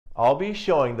I'll be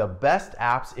showing the best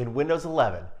apps in Windows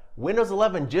 11. Windows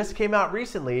 11 just came out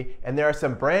recently, and there are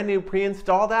some brand new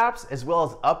pre-installed apps as well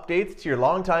as updates to your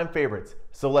longtime favorites.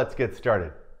 So let's get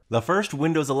started. The first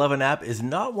Windows 11 app is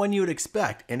not one you would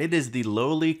expect, and it is the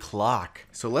lowly clock.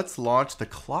 So let's launch the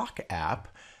clock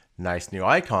app. Nice new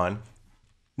icon.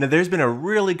 Now there's been a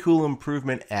really cool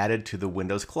improvement added to the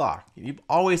Windows clock. You've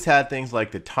always had things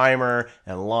like the timer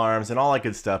and alarms and all that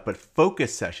good stuff, but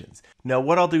focus sessions. Now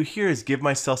what I'll do here is give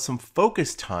myself some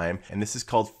focus time, and this is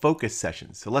called focus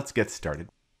sessions. So let's get started.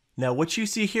 Now what you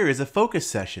see here is a focus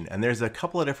session, and there's a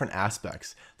couple of different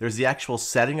aspects. There's the actual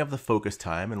setting of the focus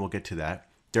time, and we'll get to that.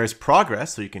 There's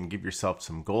progress, so you can give yourself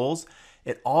some goals.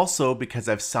 It also, because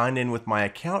I've signed in with my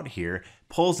account here,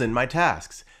 pulls in my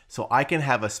tasks. So I can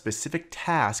have a specific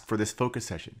task for this focus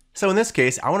session. So in this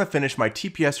case, I want to finish my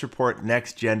TPS report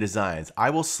Next Gen Designs. I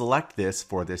will select this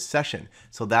for this session.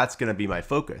 So that's going to be my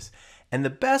focus. And the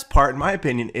best part, in my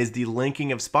opinion, is the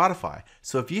linking of Spotify.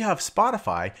 So if you have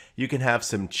Spotify, you can have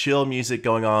some chill music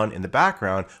going on in the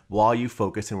background while you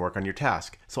focus and work on your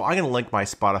task. So I'm going to link my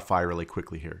Spotify really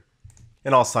quickly here.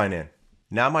 And I'll sign in.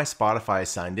 Now my Spotify is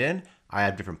signed in. I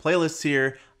have different playlists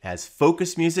here. It has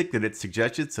focus music that it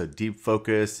suggested, so deep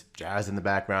focus, jazz in the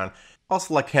background. I'll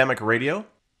select hammock radio.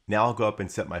 Now I'll go up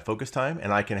and set my focus time,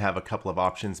 and I can have a couple of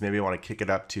options. Maybe I want to kick it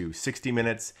up to 60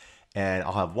 minutes, and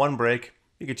I'll have one break.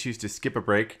 You could choose to skip a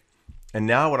break. And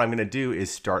now what I'm going to do is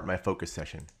start my focus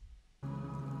session.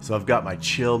 So I've got my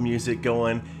chill music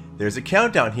going. There's a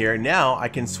countdown here. Now I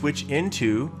can switch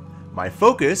into my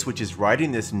focus, which is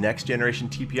writing this next generation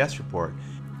TPS report.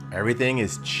 Everything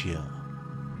is chill.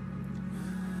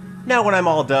 Now when I'm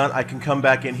all done, I can come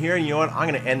back in here, and you know what? I'm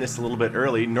going to end this a little bit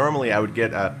early. Normally I would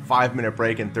get a 5-minute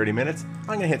break in 30 minutes. I'm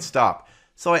going to hit stop.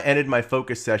 So I ended my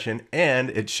focus session,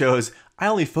 and it shows I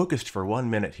only focused for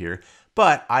 1 minute here.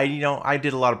 But I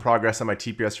did a lot of progress on my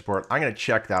TPS report. I'm going to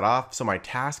check that off. So my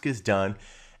task is done.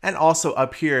 And also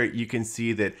up here, you can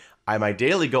see that my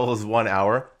daily goal is 1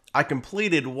 hour. I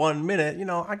completed 1 minute.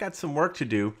 I got some work to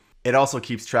do. It also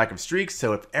keeps track of streaks,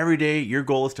 so if every day your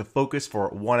goal is to focus for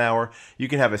 1 hour, you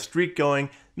can have a streak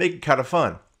going, make it kind of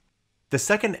fun. The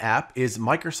second app is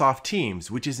Microsoft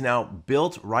Teams, which is now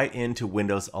built right into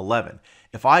Windows 11.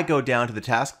 If I go down to the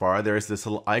taskbar, there's this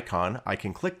little icon. I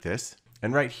can click this,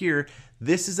 and right here,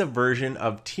 this is a version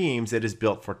of Teams that is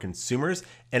built for consumers,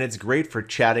 and it's great for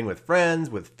chatting with friends,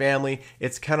 with family.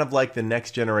 It's kind of like the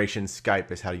next generation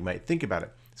Skype is how you might think about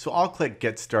it. So I'll click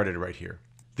Get Started right here.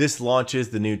 This launches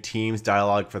the new Teams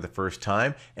dialog for the first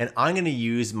time, and I'm going to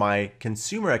use my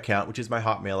consumer account, which is my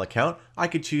Hotmail account. I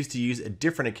could choose to use a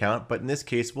different account, but in this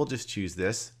case, we'll just choose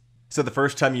this. So the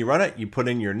first time you run it, you put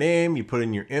in your name, you put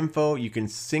in your info, you can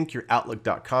sync your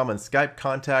Outlook.com and Skype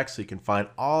contacts so you can find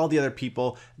all the other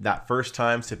people that first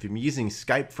time. So if you're using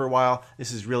Skype for a while,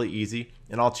 this is really easy,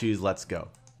 and I'll choose Let's Go.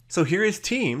 So here is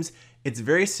Teams. It's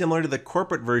very similar to the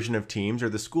corporate version of Teams or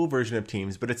the school version of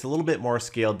Teams, but it's a little bit more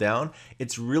scaled down.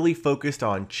 It's really focused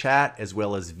on chat as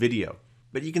well as video.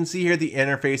 But you can see here the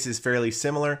interface is fairly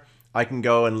similar. I can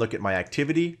go and look at my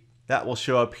activity. That will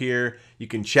show up here. You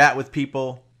can chat with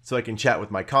people. So I can chat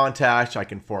with my contacts, I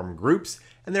can form groups,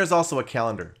 and there's also a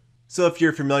calendar. So if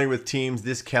you're familiar with Teams,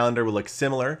 this calendar will look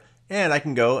similar, and I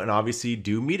can go and obviously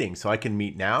do meetings. So I can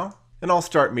meet now, and I'll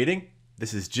start meeting.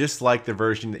 This is just like the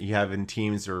version that you have in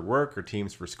Teams for work or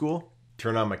Teams for school.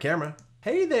 Turn on my camera.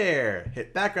 Hey there!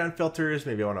 Hit background filters.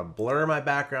 Maybe I want to blur my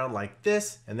background like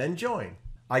this and then join.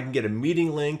 I can get a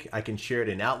meeting link. I can share it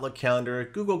in Outlook Calendar,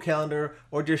 Google Calendar,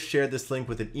 or just share this link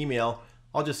with an email.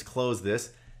 I'll just close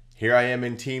this. Here I am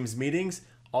in Teams meetings.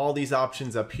 All these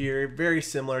options up here, very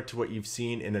similar to what you've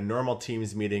seen in a normal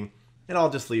Teams meeting, and I'll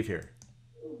just leave here.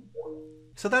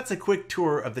 So that's a quick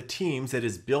tour of the Teams that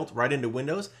is built right into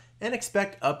Windows, and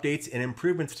expect updates and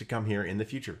improvements to come here in the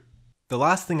future. The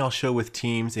last thing I'll show with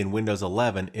Teams in Windows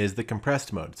 11 is the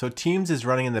compressed mode. So Teams is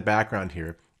running in the background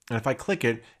here, and if I click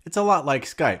it, it's a lot like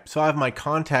Skype. So I have my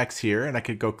contacts here, and I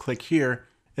could go click here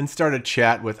and start a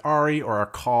chat with Ari, or a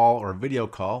call or a video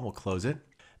call. We'll close it.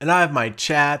 And I have my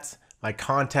chats, my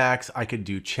contacts. I could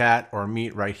do chat or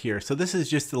meet right here. So this is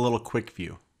just a little quick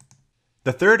view.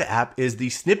 The third app is the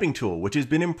Snipping Tool, which has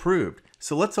been improved.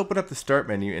 So let's open up the Start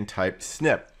menu and type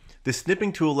Snip. The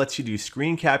Snipping Tool lets you do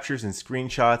screen captures and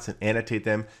screenshots and annotate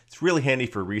them. It's really handy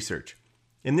for research.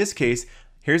 In this case,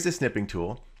 here's the Snipping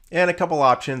Tool and a couple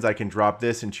options. I can drop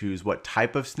this and choose what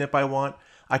type of snip I want.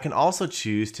 I can also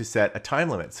choose to set a time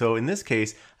limit. So in this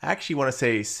case, I actually want to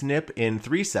say snip in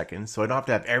 3 seconds, so I don't have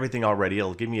to have everything already.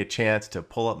 It'll give me a chance to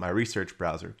pull up my research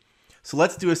browser. So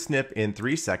let's do a snip in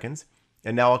 3 seconds,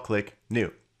 and now I'll click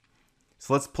New.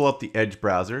 So let's pull up the Edge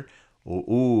browser.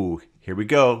 Ooh, here we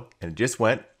go, and it just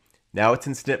went. Now it's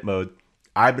in snip mode.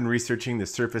 I've been researching the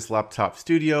Surface Laptop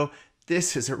Studio.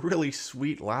 This is a really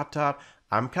sweet laptop.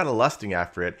 I'm kind of lusting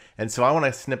after it. And so I want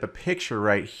to snip a picture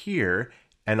right here,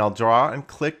 and I'll draw and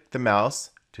click the mouse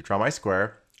to draw my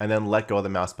square and then let go of the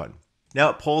mouse button. Now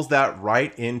it pulls that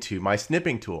right into my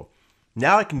snipping tool.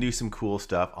 Now I can do some cool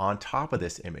stuff on top of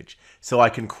this image. So I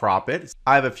can crop it.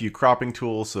 I have a few cropping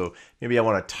tools, so maybe I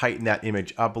want to tighten that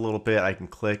image up a little bit. I can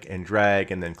click and drag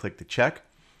and then click the check.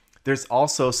 There's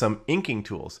also some inking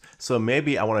tools. So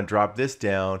maybe I want to drop this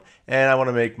down and I want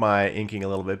to make my inking a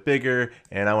little bit bigger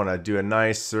and I want to do a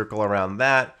nice circle around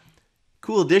that.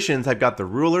 Cool additions, I've got the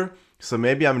ruler. So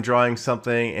maybe I'm drawing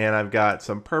something and I've got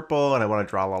some purple and I want to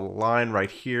draw a line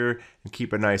right here and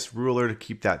keep a nice ruler to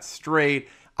keep that straight.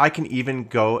 I can even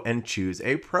go and choose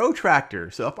a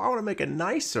protractor. So if I want to make a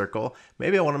nice circle,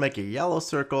 maybe I want to make a yellow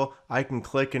circle, I can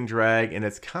click and drag, and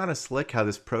it's kind of slick how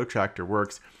this protractor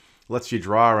works. Lets you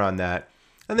draw around that.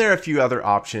 And there are a few other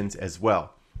options as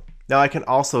well. Now I can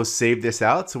also save this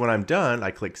out. So when I'm done,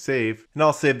 I click save, and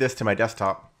I'll save this to my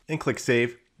desktop and click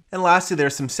save. And lastly,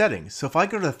 there's some settings. So if I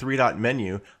go to the three-dot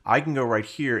menu, I can go right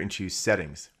here and choose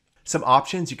settings. Some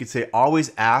options, you could say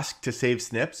always ask to save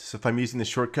snips. So if I'm using the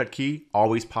shortcut key,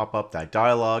 always pop up that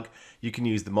dialog. You can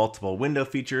use the multiple window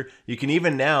feature. You can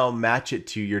even now match it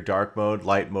to your dark mode,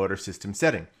 light mode, or system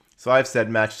setting. So I've said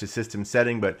match to system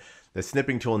setting, but the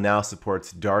snipping tool now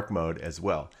supports dark mode as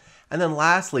well. And then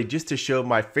lastly, just to show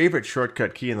my favorite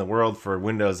shortcut key in the world for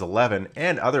Windows 11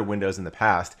 and other Windows in the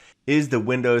past is the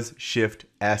Windows Shift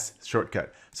S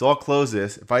shortcut. So I'll close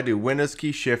this. If I do Windows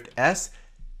key Shift S,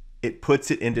 it puts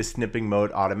it into snipping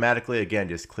mode automatically. Again,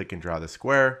 just click and draw the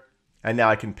square. And now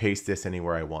I can paste this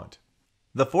anywhere I want.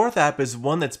 The fourth app is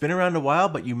one that's been around a while,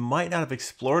 but you might not have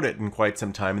explored it in quite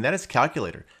some time, and that is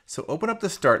Calculator. So open up the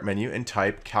Start menu and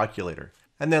type Calculator,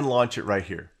 and then launch it right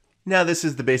here. Now this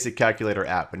is the basic calculator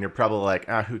app, and you're probably like,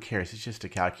 who cares? It's just a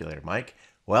calculator, Mike.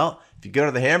 Well, if you go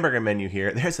to the hamburger menu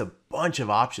here, there's a bunch of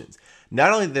options.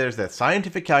 Not only there's that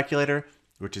scientific calculator,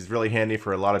 which is really handy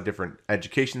for a lot of different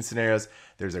education scenarios.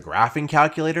 There's a graphing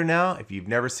calculator now, if you've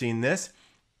never seen this,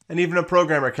 and even a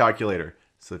programmer calculator.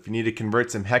 So if you need to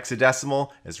convert some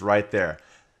hexadecimal, it's right there.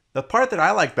 The part that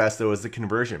I like best though is the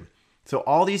conversion. So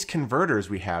all these converters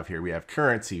we have here, we have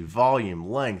currency, volume,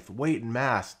 length, weight and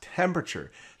mass,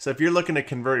 temperature. So if you're looking to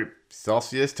convert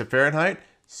Celsius to Fahrenheit,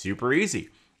 super easy.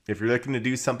 If you're looking to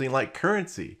do something like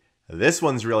currency, this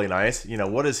one's really nice. You know,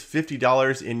 what is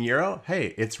 $50 in euro?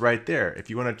 Hey, it's right there.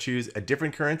 If you want to choose a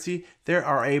different currency, there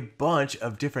are a bunch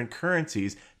of different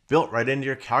currencies built right into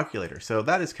your calculator. So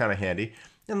that is kind of handy.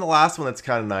 And the last one that's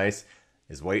kind of nice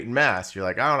is weight and mass. You're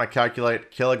like, I want to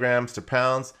calculate kilograms to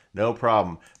pounds. No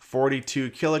problem. 42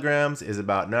 kilograms is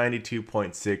about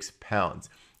 92.6 pounds.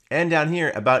 And down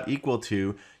here, about equal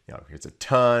to, here's a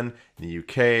ton in the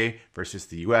UK versus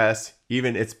the US.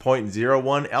 Even it's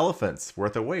 0.01 elephants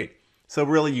worth of weight. So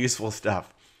really useful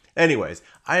stuff. Anyways,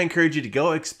 I encourage you to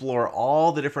go explore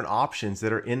all the different options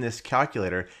that are in this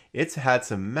calculator. It's had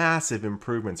some massive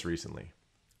improvements recently.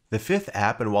 The fifth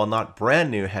app, and while not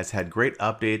brand new, has had great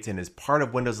updates and is part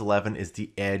of Windows 11 is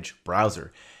the Edge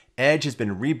browser. Edge has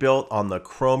been rebuilt on the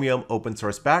Chromium open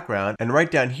source background, and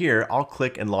right down here, I'll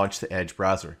click and launch the Edge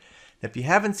browser. If you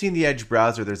haven't seen the Edge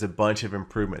browser, there's a bunch of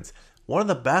improvements. One of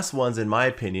the best ones, in my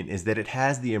opinion, is that it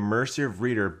has the immersive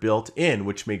reader built in,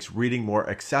 which makes reading more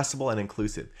accessible and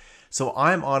inclusive. So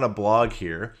I'm on a blog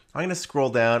here. I'm going to scroll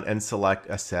down and select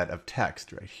a set of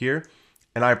text right here.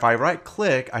 And if I right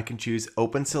click, I can choose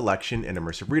Open Selection and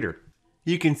Immersive Reader.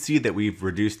 You can see that we've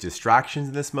reduced distractions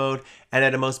in this mode, and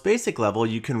at a most basic level,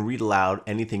 you can read aloud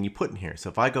anything you put in here. So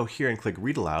if I go here and click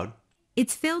Read Aloud,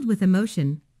 it's filled with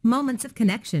emotion, moments of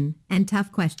connection, and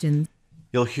tough questions.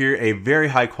 You'll hear a very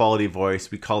high quality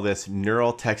voice. We call this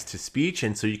neural text to speech,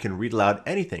 and so you can read aloud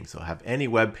anything. So have any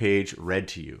web page read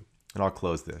to you. And I'll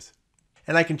close this.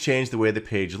 And I can change the way the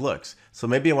page looks. So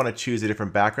maybe I want to choose a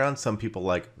different background. Some people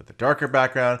like with a darker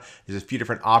background. There's a few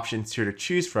different options here to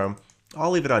choose from.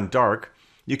 I'll leave it on dark.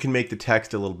 You can make the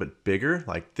text a little bit bigger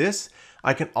like this.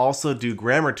 I can also do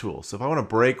grammar tools. So if I want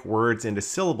to break words into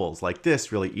syllables like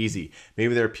this, really easy.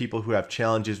 Maybe there are people who have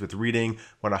challenges with reading,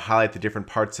 want to highlight the different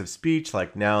parts of speech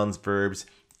like nouns, verbs,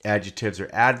 adjectives, or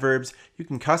adverbs. You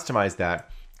can customize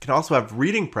that. You can also have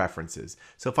reading preferences.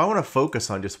 So if I want to focus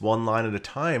on just one line at a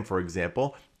time, for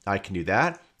example, I can do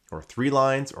that, or 3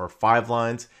 lines or 5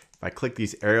 lines. If I click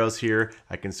these arrows here,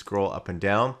 I can scroll up and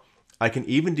down. I can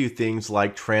even do things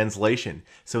like translation.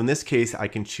 So in this case, I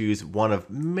can choose one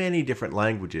of many different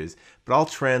languages, but I'll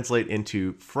translate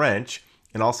into French,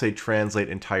 and I'll say translate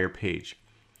entire page.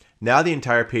 Now the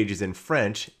entire page is in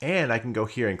French, and I can go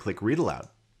here and click Read Aloud.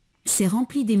 C'est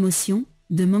rempli d'émotions,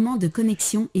 de moments de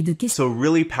connexion et de questions. So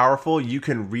really powerful. You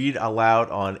can read aloud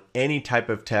on any type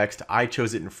of text. I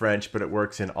chose it in French, but it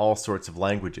works in all sorts of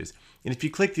languages. And if you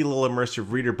click the little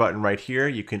immersive reader button right here,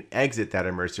 you can exit that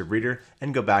immersive reader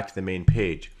and go back to the main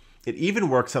page. It even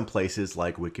works on places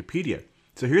like Wikipedia.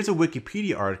 So here's a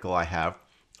Wikipedia article I have.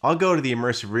 I'll go to the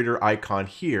immersive reader icon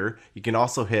here. You can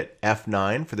also hit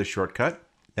F9 for the shortcut.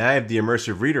 Now I have the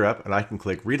immersive reader up and I can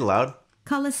click read aloud.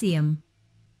 Colosseum.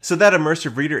 So that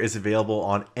immersive reader is available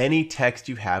on any text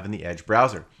you have in the Edge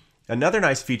browser. Another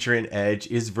nice feature in Edge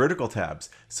is vertical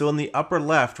tabs. So in the upper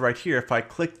left right here, if I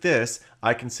click this,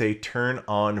 I can say turn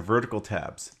on vertical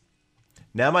tabs.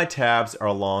 Now my tabs are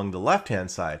along the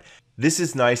left-hand side. This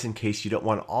is nice in case you don't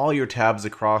want all your tabs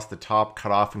across the top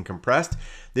cut off and compressed.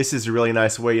 This is a really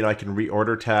nice way, I can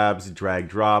reorder tabs, drag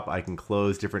drop, I can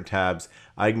close different tabs.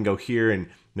 I can go here and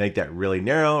make that really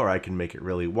narrow, or I can make it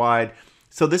really wide.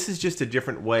 So this is just a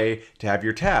different way to have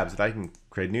your tabs. And I can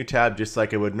create a new tab just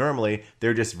like I would normally.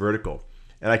 They're just vertical.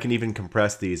 And I can even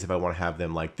compress these if I want to have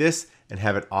them like this and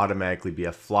have it automatically be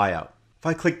a flyout. If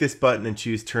I click this button and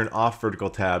choose turn off vertical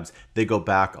tabs, they go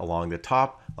back along the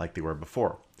top like they were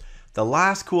before. The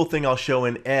last cool thing I'll show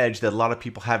in Edge that a lot of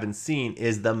people haven't seen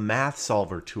is the Math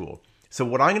Solver tool. So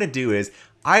what I'm going to do is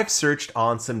I've searched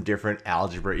on some different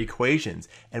algebra equations,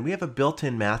 and we have a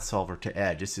built-in math solver to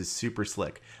Edge. This is super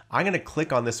slick. I'm going to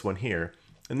click on this one here,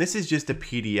 and this is just a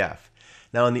PDF.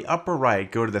 Now in the upper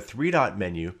right, go to the three-dot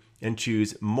menu and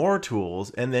choose More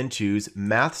Tools, and then choose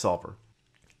Math Solver.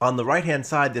 On the right-hand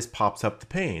side, this pops up the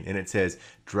pane, and it says,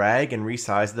 drag and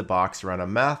resize the box around a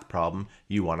math problem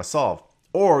you want to solve.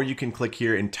 Or you can click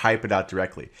here and type it out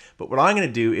directly. But what I'm going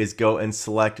to do is go and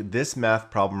select this math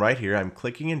problem right here. I'm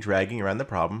clicking and dragging around the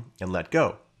problem and let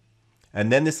go. And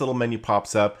then this little menu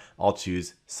pops up. I'll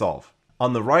choose solve.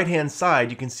 On the right hand side,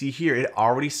 you can see here it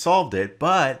already solved it,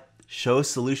 but show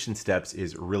solution steps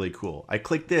is really cool. I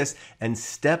click this and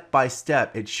step by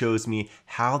step it shows me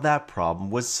how that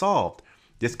problem was solved.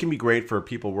 This can be great for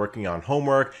people working on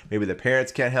homework. Maybe the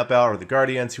parents can't help out, or the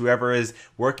guardians, whoever is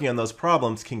working on those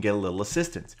problems can get a little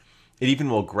assistance. It even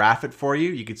will graph it for you.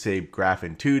 You could say graph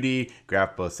in 2D,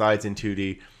 graph both sides in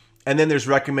 2D. And then there's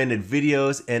recommended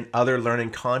videos and other learning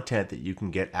content that you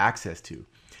can get access to.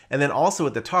 And then also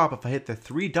at the top, if I hit the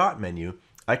three-dot menu,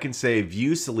 I can say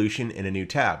view solution in a new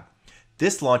tab.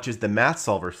 This launches the Math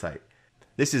Solver site.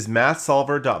 This is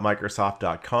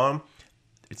mathsolver.microsoft.com.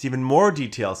 It's even more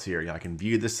details here. I can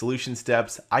view the solution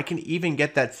steps. I can even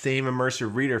get that same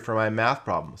immersive reader for my math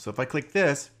problem. So if I click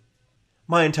this,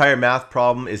 my entire math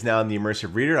problem is now in the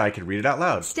immersive reader. I can read it out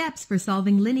loud. Steps for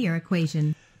solving linear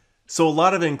equation. So a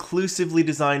lot of inclusively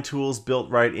designed tools built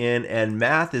right in, and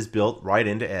math is built right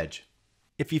into Edge.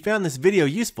 If you found this video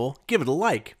useful, give it a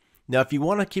like. Now if you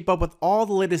want to keep up with all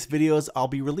the latest videos I'll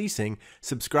be releasing,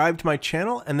 subscribe to my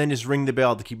channel and then just ring the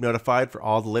bell to keep notified for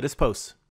all the latest posts.